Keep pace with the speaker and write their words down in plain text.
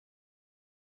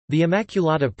The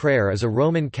Immaculata prayer is a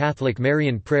Roman Catholic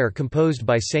Marian prayer composed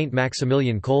by Saint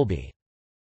Maximilian Kolbe.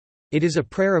 It is a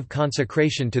prayer of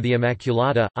consecration to the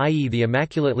Immaculata, i.e. the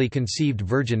Immaculately Conceived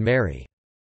Virgin Mary.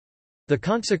 The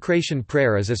consecration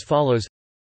prayer is as follows: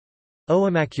 O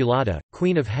Immaculata,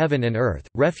 Queen of heaven and earth,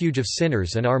 refuge of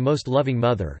sinners and our most loving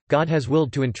Mother, God has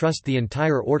willed to entrust the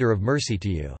entire order of mercy to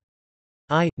you.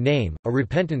 I, a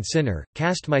repentant sinner,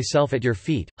 cast myself at your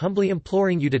feet, humbly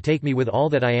imploring you to take me with all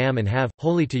that I am and have,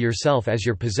 wholly to yourself as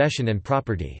your possession and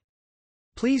property.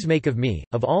 Please make of me,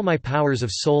 of all my powers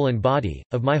of soul and body,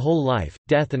 of my whole life,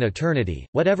 death and eternity,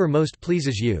 whatever most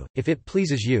pleases you. If it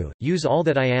pleases you, use all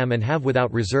that I am and have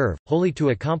without reserve, wholly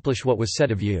to accomplish what was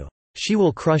said of you. She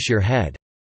will crush your head.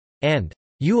 And,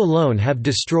 you alone have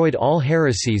destroyed all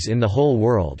heresies in the whole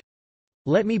world.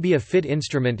 Let me be a fit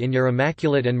instrument in your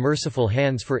immaculate and merciful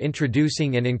hands for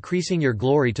introducing and increasing your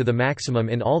glory to the maximum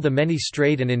in all the many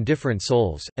strayed and indifferent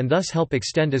souls, and thus help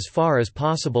extend as far as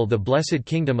possible the blessed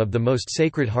kingdom of the most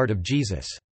Sacred Heart of Jesus.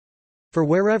 For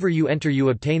wherever you enter you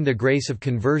obtain the grace of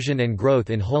conversion and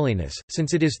growth in holiness,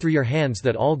 since it is through your hands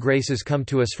that all graces come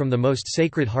to us from the most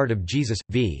Sacred Heart of Jesus.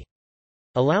 V.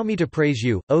 Allow me to praise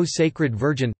you, O Sacred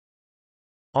Virgin.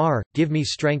 Give me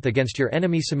strength against your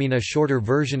enemy. A shorter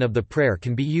version of the prayer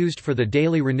can be used for the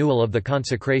daily renewal of the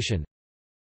consecration.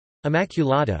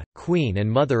 Immaculata, Queen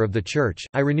and Mother of the Church,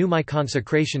 I renew my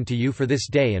consecration to you for this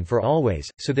day and for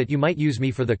always, so that you might use me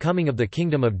for the coming of the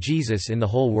kingdom of Jesus in the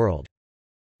whole world.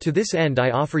 To this end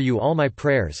I offer you all my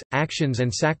prayers, actions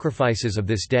and sacrifices of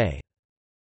this day.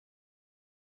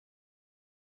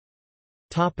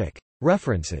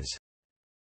 References.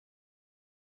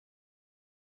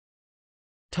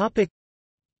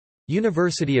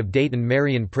 University of Dayton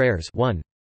Marian Prayers 1.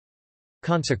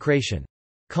 Consecration.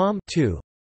 Com. 2.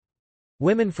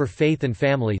 Women for Faith and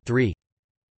Family 3.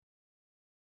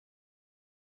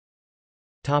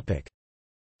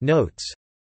 Notes.